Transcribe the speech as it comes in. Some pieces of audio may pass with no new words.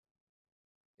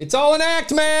It's all an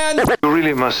act, man. You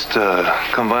really must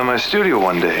come by my studio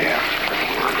one day.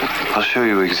 I'll show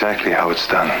you exactly how it's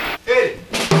done. Hey.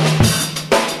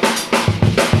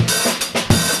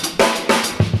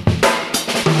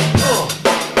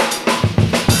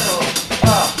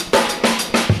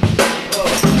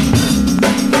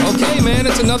 Okay, man,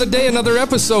 it's another day, another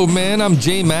episode, man. I'm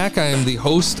Jay Mack. I am the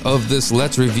host of this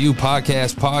Let's Review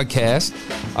podcast.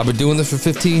 I've been doing this for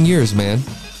 15 years, man.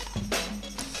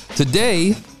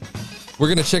 Today, we're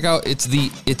going to check out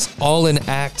It's All an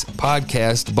Act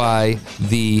podcast by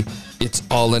the It's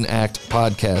All an Act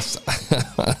podcast.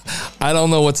 I don't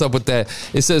know what's up with that.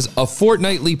 It says a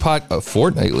fortnightly.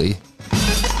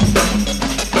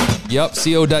 Yep,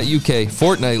 co.uk,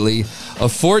 fortnightly. A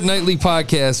fortnightly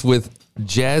podcast with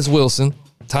Jazz Wilson,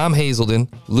 Tom Hazelden,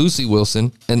 Lucy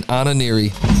Wilson, and Anna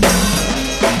Neary.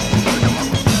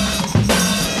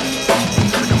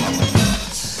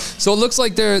 So it looks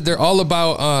like they're all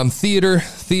about theater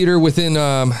within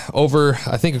over,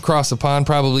 I think, across the pond,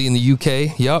 probably in the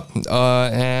UK. Yep,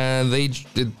 and they,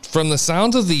 from the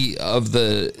sounds of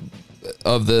the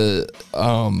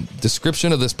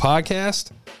description of this podcast,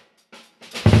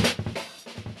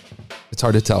 it's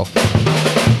hard to tell.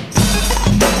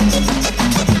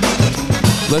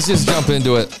 Let's just jump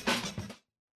into it.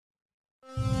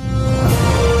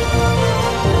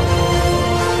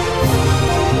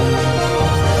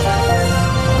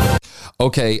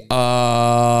 Okay,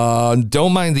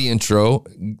 don't mind the intro.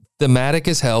 Thematic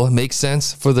as hell, makes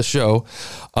sense for the show.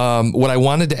 What I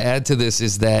wanted to add to this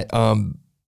is that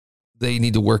they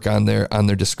need to work on their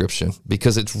description,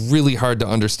 because it's really hard to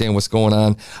understand what's going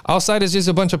on. Outside is just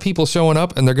a bunch of people showing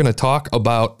up, and they're going to talk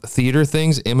about theater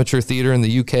things, amateur theater in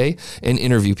the UK, and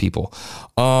interview people.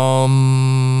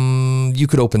 You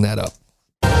could open that up.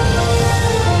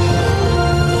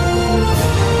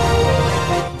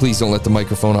 Please don't let the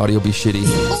microphone audio be shitty.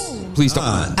 Please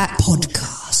don't. At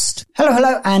podcast.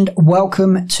 Hello, and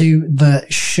welcome to the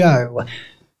show.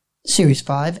 Series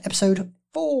 5, episode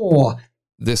 4.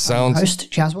 This sounds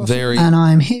host, Jazz Wilson, very and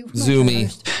I'm here with zoomy.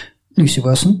 host, Lucy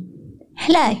Wilson.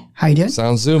 Hello. How you doing?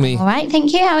 Sounds zoomy. All right,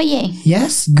 thank you. How are you?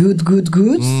 Yes, good. Thank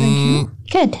you.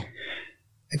 Good.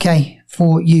 Okay,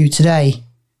 for you today,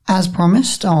 as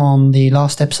promised on the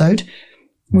last episode,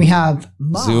 we have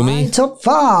my Zoomy. top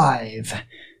 5.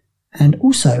 And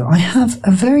also, I have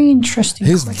a very interesting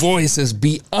His question. voice is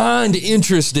beyond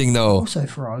interesting, though. Also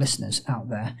for our listeners out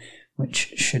there,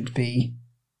 which should be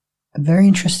a very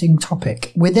interesting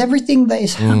topic. With everything that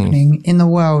is happening in the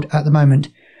world at the moment.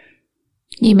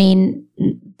 You mean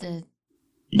the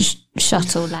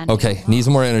shuttle landing? Okay, needs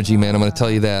more energy, man. I'm going to tell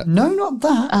you that. No, not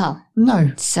that. Oh,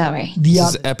 No. sorry.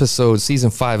 This is season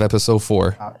 5, episode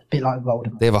 4. A bit like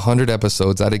Voldemort. They have 100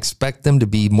 episodes. I'd expect them to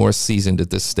be more seasoned at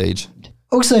this stage.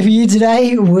 Also for you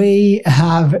today, we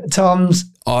have Tom's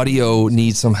Audio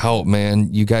needs some help, man.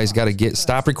 You guys got to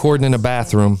stop recording in a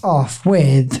bathroom. off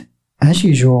with, as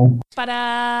usual.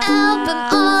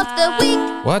 Album of the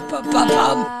week. What?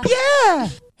 Yeah!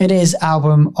 It is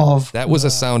album of... That was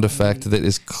a sound effect that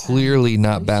is clearly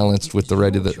not balanced with the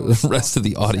rest of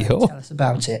the audio. Tell us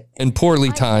about it. And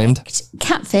poorly timed.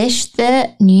 Catfish,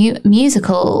 the new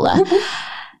musical,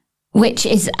 which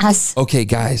is as Okay,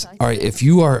 guys. All right, if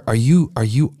you are you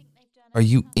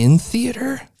in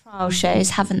theater? trial shows,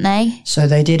 haven't they? So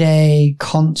they did a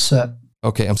concert.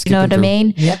 Okay, I'm You skipping know what I through.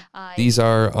 mean? Yep. These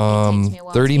are It takes me a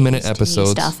while to 30-minute get used to new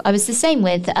episodes. Stuff. I was the same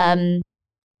with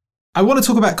I want to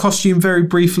talk about costume very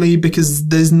briefly because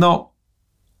there's not.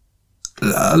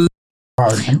 We're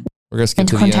gonna skip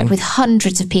into to the contact end. with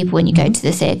hundreds of people when you go to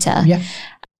the theatre. Yeah.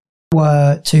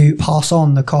 Were to pass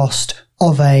on the cost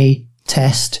of a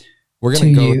test We're to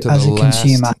gonna go you to as the a last.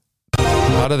 consumer.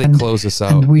 How do they close this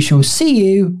out? And we shall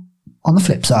see you on the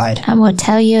flip side. And we'll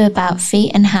tell you about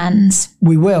feet and hands.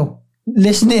 We will.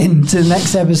 Listen in to the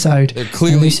next episode. They're And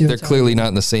clearly Lucy will tell clearly not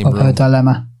in the same of her room.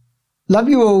 dilemma. Love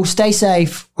you all. Stay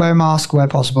safe. Wear a mask where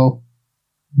possible.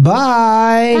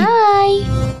 Bye. Bye.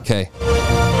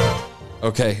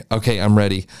 Okay, I'm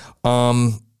ready.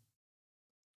 I'm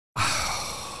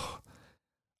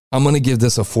gonna give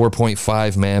this a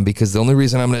 4.5, man, because the only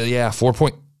reason I'm gonna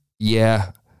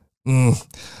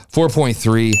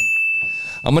 4.3.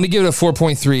 I'm gonna give it a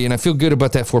 4.3, and I feel good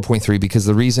about that 4.3 because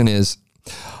the reason is,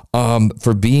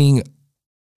 for being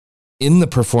in the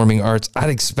performing arts, I'd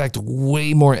expect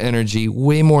way more energy,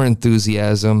 way more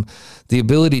enthusiasm, the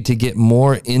ability to get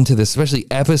more into this, especially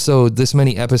this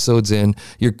many episodes in.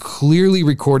 You're clearly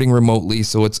recording remotely,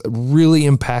 so it's really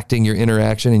impacting your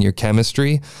interaction and your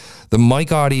chemistry. The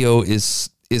mic audio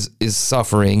is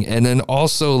suffering, and then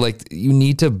also, like, you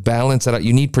need to balance it out.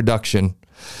 You need production.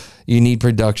 You need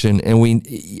production, and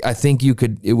I think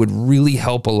it would really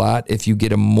help a lot if you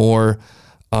get a more,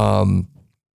 I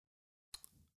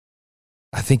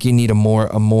think you need a more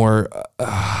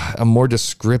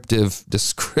descriptive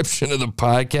description of the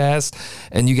podcast,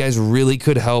 and you guys really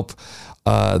could help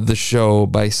the show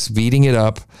by speeding it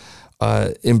up,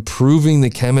 improving the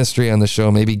chemistry on the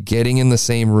show, maybe getting in the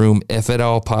same room if at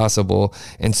all possible,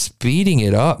 and speeding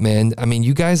it up, man. I mean,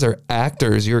 you guys are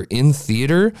actors. You're in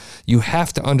theater. You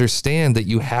have to understand that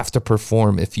you have to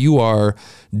perform. If you are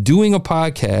doing a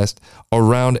podcast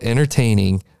around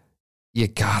entertaining, you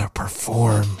gotta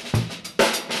perform.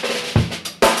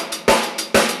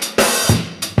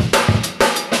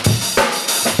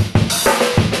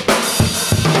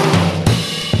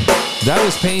 That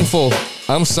was painful.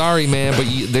 I'm sorry, man, but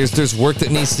there's work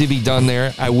that needs to be done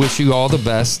there. I wish you all the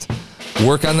best.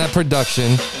 Work on that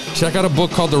production. Check out a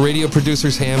book called The Radio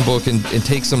Producer's Handbook and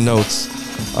take some notes.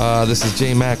 This is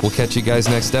J Mac. We'll catch you guys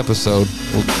next episode.